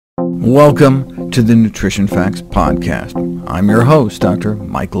Welcome to the Nutrition Facts podcast. I'm your host, Dr.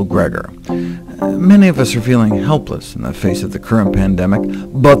 Michael Greger. Many of us are feeling helpless in the face of the current pandemic,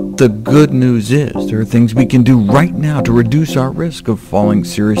 but the good news is there are things we can do right now to reduce our risk of falling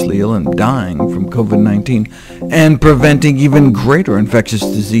seriously ill and dying from COVID-19 and preventing even greater infectious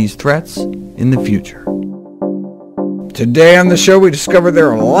disease threats in the future. Today on the show, we discover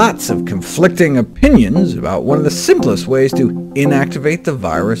there are lots of conflicting opinions about one of the simplest ways to inactivate the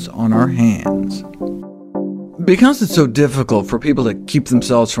virus on our hands. Because it's so difficult for people to keep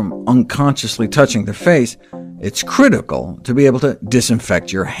themselves from unconsciously touching their face, it's critical to be able to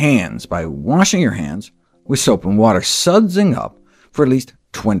disinfect your hands by washing your hands with soap and water, sudsing up for at least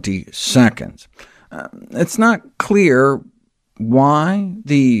 20 seconds. It's not clear why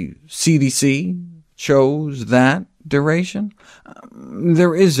the CDC chose that duration.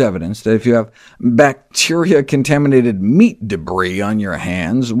 There is evidence that if you have bacteria-contaminated meat debris on your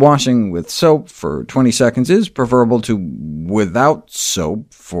hands, washing with soap for 20 seconds is preferable to without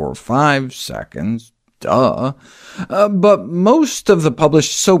soap for 5 seconds. Duh. But most of the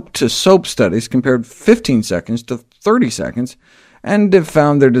published soap-to-soap studies compared 15 seconds to 30 seconds, and have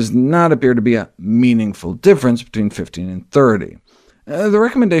found there does not appear to be a meaningful difference between 15 and 30. The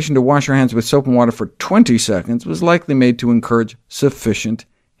recommendation to wash your hands with soap and water for 20 seconds was likely made to encourage sufficient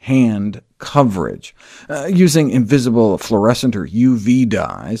hand coverage. Using invisible fluorescent or UV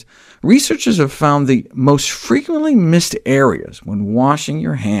dyes, researchers have found the most frequently missed areas when washing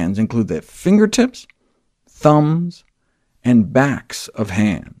your hands include the fingertips, thumbs, and backs of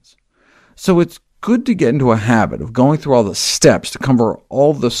hands. So it's good to get into a habit of going through all the steps to cover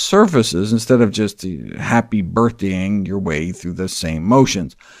all the surfaces instead of just happy birthdaying your way through the same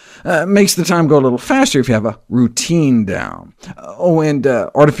motions. Makes the time go a little faster if you have a routine down. And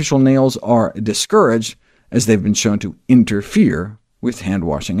artificial nails are discouraged, as they've been shown to interfere with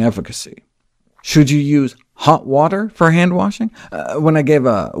hand-washing efficacy. Should you use hot water for hand washing? When I gave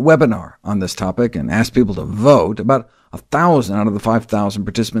a webinar on this topic and asked people to vote, about 1,000 out of the 5,000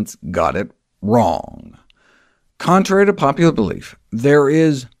 participants got it wrong. Contrary to popular belief, there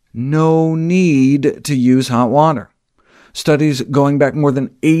is no need to use hot water. Studies going back more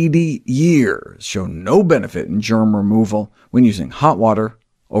than 80 years show no benefit in germ removal when using hot water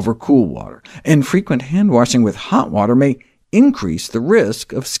over cool water, and frequent hand washing with hot water may increase the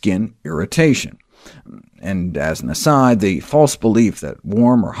risk of skin irritation. And as an aside, the false belief that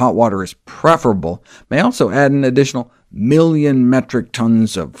warm or hot water is preferable may also add an additional million metric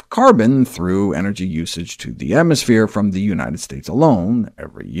tons of carbon through energy usage to the atmosphere from the United States alone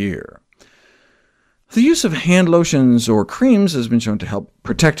every year. The use of hand lotions or creams has been shown to help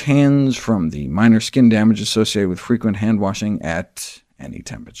protect hands from the minor skin damage associated with frequent hand washing at any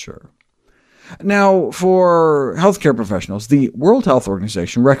temperature. Now, for healthcare professionals, the World Health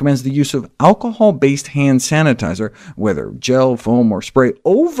Organization recommends the use of alcohol-based hand sanitizer, whether gel, foam, or spray,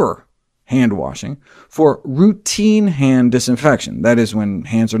 over hand washing for routine hand disinfection, that is, when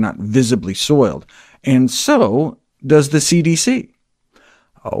hands are not visibly soiled, and so does the CDC.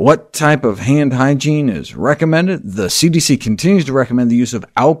 What type of hand hygiene is recommended? The CDC continues to recommend the use of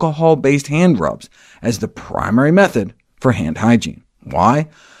alcohol-based hand rubs as the primary method for hand hygiene. Why?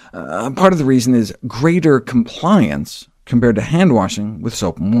 Part of the reason is greater compliance compared to hand washing with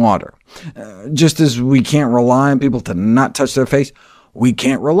soap and water. Just as we can't rely on people to not touch their face, we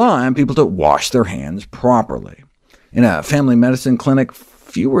can't rely on people to wash their hands properly. In a family medicine clinic,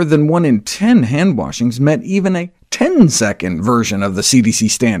 fewer than 1 in 10 hand washings met even a 10-second version of the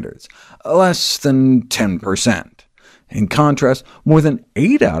CDC standards, less than 10%. In contrast, more than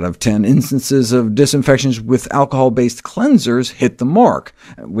 8 out of 10 instances of disinfections with alcohol-based cleansers hit the mark,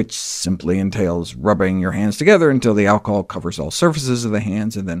 which simply entails rubbing your hands together until the alcohol covers all surfaces of the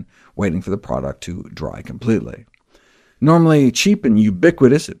hands and then waiting for the product to dry completely. Normally cheap and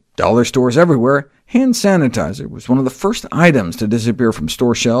ubiquitous at dollar stores everywhere, hand sanitizer was one of the first items to disappear from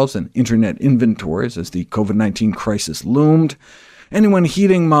store shelves and internet inventories as the COVID-19 crisis loomed. Anyone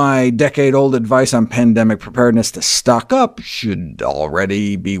heeding my decade-old advice on pandemic preparedness to stock up should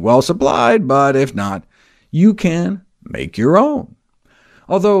already be well supplied, but if not, you can make your own.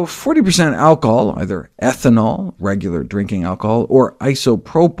 Although 40% alcohol, either ethanol, regular drinking alcohol, or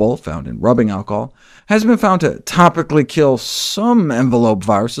isopropyl, found in rubbing alcohol, has been found to topically kill some envelope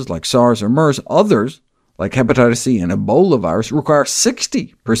viruses like SARS or MERS, others, like hepatitis C and Ebola virus, require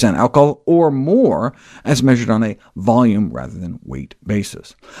 60% alcohol or more, as measured on a volume rather than weight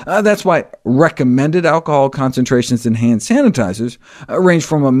basis. That's why recommended alcohol concentrations in hand sanitizers range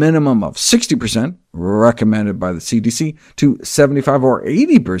from a minimum of 60%, recommended by the CDC, to 75 or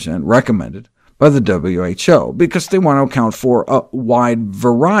 80% recommended by the WHO, because they want to account for a wide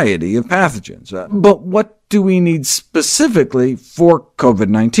variety of pathogens. But what do we need specifically for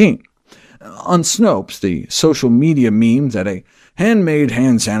COVID-19? On Snopes, the social media meme that a handmade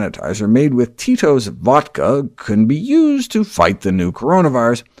hand sanitizer made with Tito's vodka couldn't be used to fight the new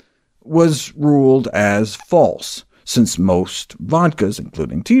coronavirus was ruled as false, since most vodkas,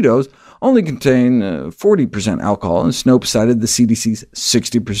 including Tito's, only contain 40% alcohol, and Snopes cited the CDC's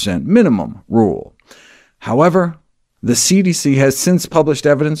 60% minimum rule. However, the CDC has since published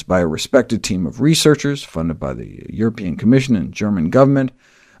evidence by a respected team of researchers funded by the European Commission and German government,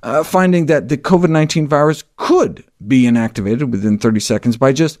 finding that the COVID-19 virus could be inactivated within 30 seconds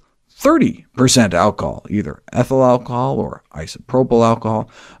by just 30% alcohol, either ethyl alcohol or isopropyl alcohol.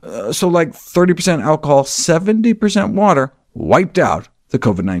 So like 30% alcohol, 70% water, wiped out the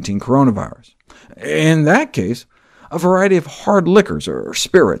COVID-19 coronavirus. In that case, a variety of hard liquors or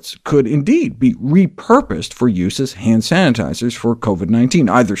spirits could indeed be repurposed for use as hand sanitizers for COVID-19,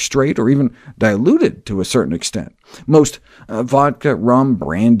 either straight or even diluted to a certain extent. Most vodka, rum,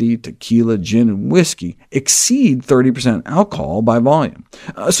 brandy, tequila, gin, and whiskey exceed 30% alcohol by volume.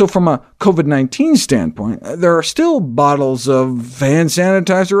 So from a COVID-19 standpoint, there are still bottles of hand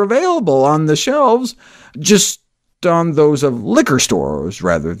sanitizer available on the shelves, just on those of liquor stores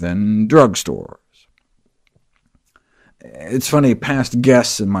rather than drugstores. It's funny, past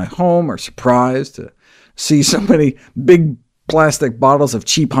guests in my home are surprised to see so many big plastic bottles of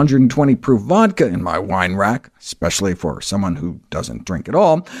cheap 120-proof vodka in my wine rack, especially for someone who doesn't drink at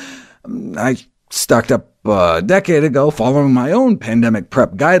all. I stocked up a decade ago, following my own pandemic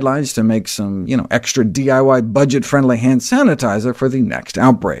prep guidelines to make some extra DIY budget-friendly hand sanitizer for the next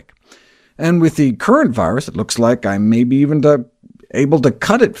outbreak. And with the current virus, it looks like I may be even able to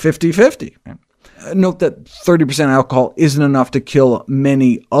cut it 50-50. Note that 30% alcohol isn't enough to kill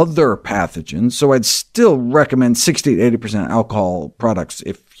many other pathogens, so I'd still recommend 60 to 80% alcohol products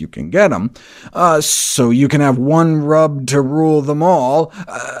if you can get them, so you can have one rub to rule them all.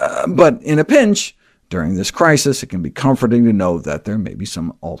 But in a pinch, during this crisis, it can be comforting to know that there may be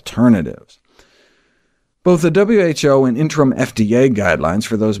some alternatives. Both the WHO and interim FDA guidelines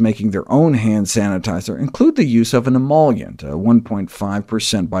for those making their own hand sanitizer include the use of an emollient,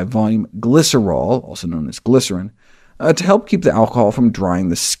 1.5% by volume glycerol, also known as glycerin, to help keep the alcohol from drying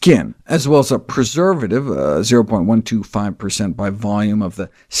the skin, as well as a preservative, 0.125% by volume of the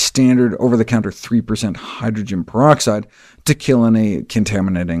standard over-the-counter 3% hydrogen peroxide, to kill any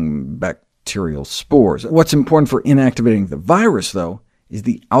contaminating bacterial spores. What's important for inactivating the virus, though, is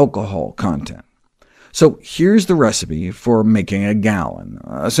the alcohol content. So here's the recipe for making a gallon.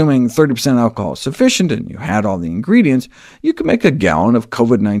 Assuming 30% alcohol is sufficient and you had all the ingredients, you can make a gallon of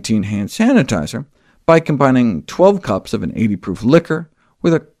COVID-19 hand sanitizer by combining 12 cups of an 80-proof liquor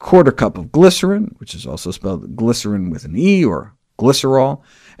with a quarter cup of glycerin, which is also spelled glycerin with an E, or glycerol,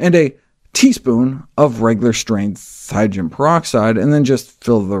 and a teaspoon of regular strength hydrogen peroxide, and then just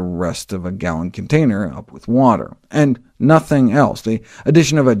fill the rest of a gallon container up with water, and nothing else. The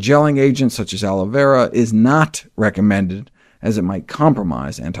addition of a gelling agent such as aloe vera is not recommended, as it might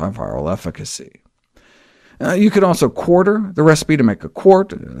compromise antiviral efficacy. You could also quarter the recipe to make a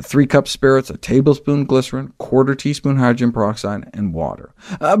quart, 3 cups spirits, a tablespoon glycerin, quarter teaspoon hydrogen peroxide, and water.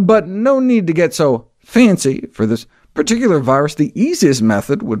 But no need to get so fancy for this particular virus. The easiest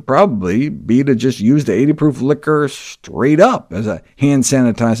method would probably be to just use the 80-proof liquor straight up as a hand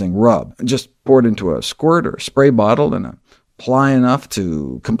sanitizing rub. Just pour it into a squirt or spray bottle and apply enough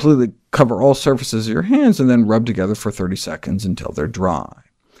to completely cover all surfaces of your hands, and then rub together for 30 seconds until they're dry.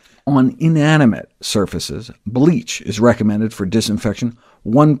 On inanimate surfaces, bleach is recommended for disinfection,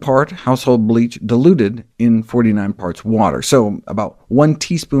 1 part household bleach diluted in 49 parts water, so about 1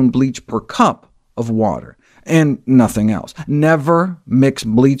 teaspoon bleach per cup of water, and nothing else. Never mix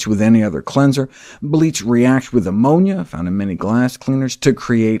bleach with any other cleanser. Bleach reacts with ammonia, found in many glass cleaners, to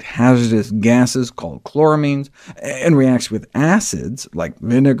create hazardous gases called chloramines, and reacts with acids like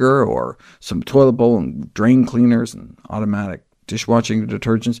vinegar or some toilet bowl and drain cleaners and automatic dishwashing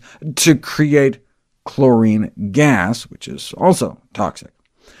detergents to create chlorine gas, which is also toxic.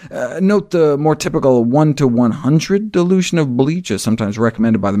 Note the more typical 1 to 100 dilution of bleach, as sometimes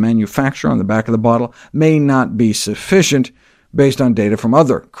recommended by the manufacturer on the back of the bottle, may not be sufficient based on data from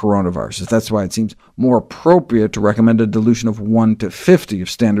other coronaviruses. That's why it seems more appropriate to recommend a dilution of 1 to 50 of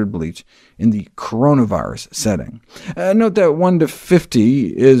standard bleach in the coronavirus setting. Note that 1 to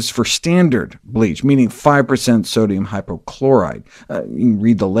 50 is for standard bleach, meaning 5% sodium hypochlorite. You can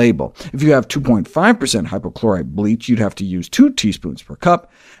read the label. If you have 2.5% hypochlorite bleach, you'd have to use 2 teaspoons per cup,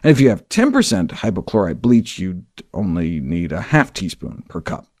 and if you have 10% hypochlorite bleach, you'd only need a half teaspoon per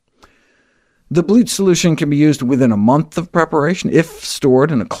cup. The bleach solution can be used within a month of preparation if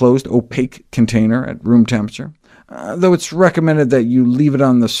stored in a closed, opaque container at room temperature, though it's recommended that you leave it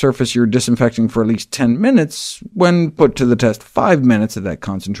on the surface you're disinfecting for at least 10 minutes. When put to the test, 5 minutes at that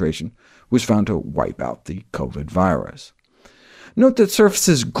concentration was found to wipe out the COVID virus. Note that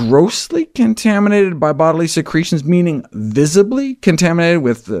surfaces grossly contaminated by bodily secretions, meaning visibly contaminated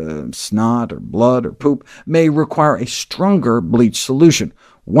with snot or blood or poop, may require a stronger bleach solution.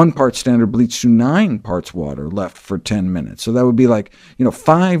 1 part standard bleach to 9 parts water left for 10 minutes. So that would be like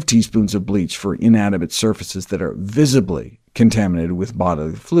 5 teaspoons of bleach for inanimate surfaces that are visibly contaminated with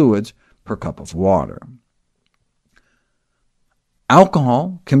bodily fluids per cup of water.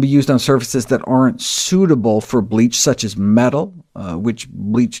 Alcohol can be used on surfaces that aren't suitable for bleach, such as metal, which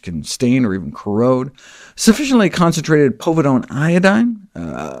bleach can stain or even corrode. Sufficiently concentrated povidone iodine,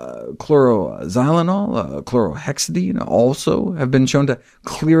 chloroxylenol, chlorhexidine also have been shown to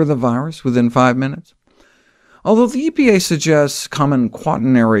clear the virus within 5 minutes. Although the EPA suggests common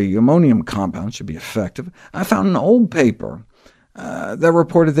quaternary ammonium compounds should be effective, I found an old paper that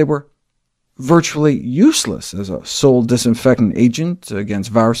reported they were virtually useless as a sole disinfectant agent against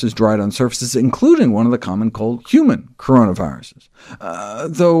viruses dried on surfaces, including one of the common cold human coronaviruses.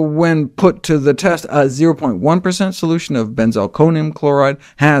 Though when put to the test, a 0.1% solution of benzalkonium chloride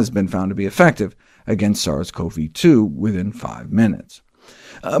has been found to be effective against SARS-CoV-2 within 5 minutes.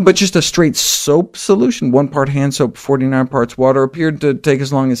 But just a straight soap solution, 1 part hand soap, 49 parts water, appeared to take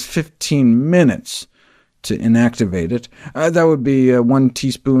as long as 15 minutes to inactivate it. That would be 1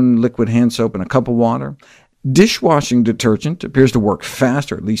 teaspoon liquid hand soap and a cup of water. Dishwashing detergent appears to work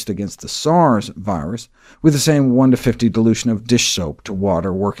faster, at least against the SARS virus, with the same 1 to 50 dilution of dish soap to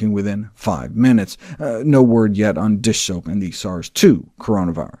water working within 5 minutes. No word yet on dish soap and the SARS-2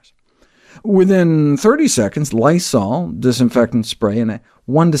 coronavirus. Within 30 seconds, Lysol disinfectant spray and a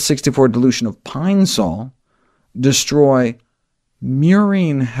 1 to 64 dilution of Pine Sol destroy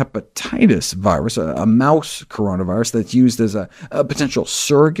murine hepatitis virus, a mouse coronavirus that's used as a potential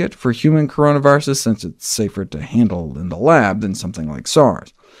surrogate for human coronaviruses, since it's safer to handle in the lab than something like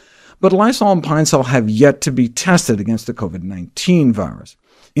SARS. But Lysol and Pine Sol have yet to be tested against the COVID-19 virus.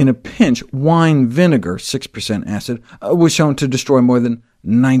 In a pinch, wine vinegar, 6% acid, was shown to destroy more than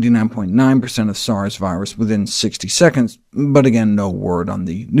 99.9% of SARS virus within 60 seconds, but again, no word on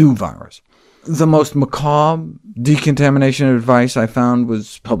the new virus. The most macabre decontamination advice I found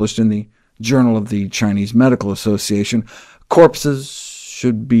was published in the Journal of the Chinese Medical Association. Corpses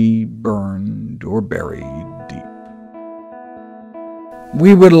should be burned or buried deep.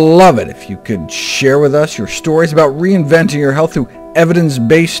 We would love it if you could share with us your stories about reinventing your health through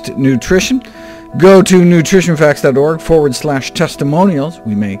evidence-based nutrition. Go to NutritionFacts.org/testimonials.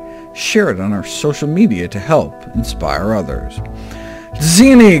 We may share it on our social media to help inspire others. To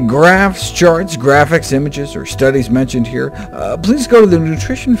see any graphs, charts, graphics, images, or studies mentioned here, please go to the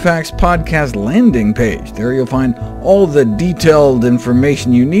Nutrition Facts podcast landing page. There you'll find all the detailed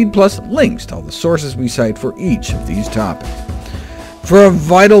information you need, plus links to all the sources we cite for each of these topics. For a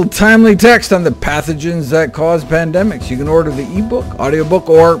vital, timely text on the pathogens that cause pandemics, you can order the ebook, audiobook,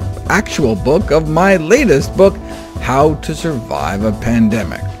 or actual book of my latest book, How to Survive a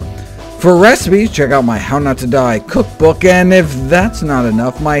Pandemic. For recipes, check out my How Not to Die cookbook, and if that's not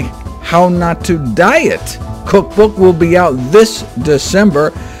enough, my How Not to Diet cookbook will be out this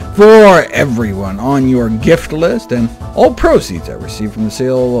December for everyone on your gift list, and all proceeds I receive from the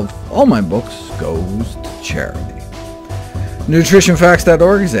sale of all my books goes to charity.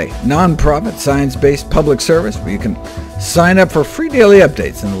 NutritionFacts.org is a non-profit, science-based public service where you can sign up for free daily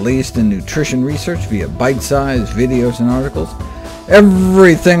updates and the latest in nutrition research via bite-sized videos and articles.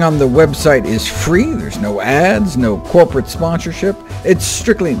 Everything on the website is free. There's no ads, no corporate sponsorship. It's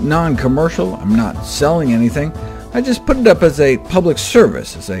strictly non-commercial. I'm not selling anything. I just put it up as a public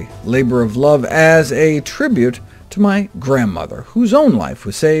service, as a labor of love, as a tribute to my grandmother, whose own life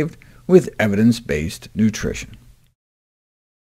was saved with evidence-based nutrition.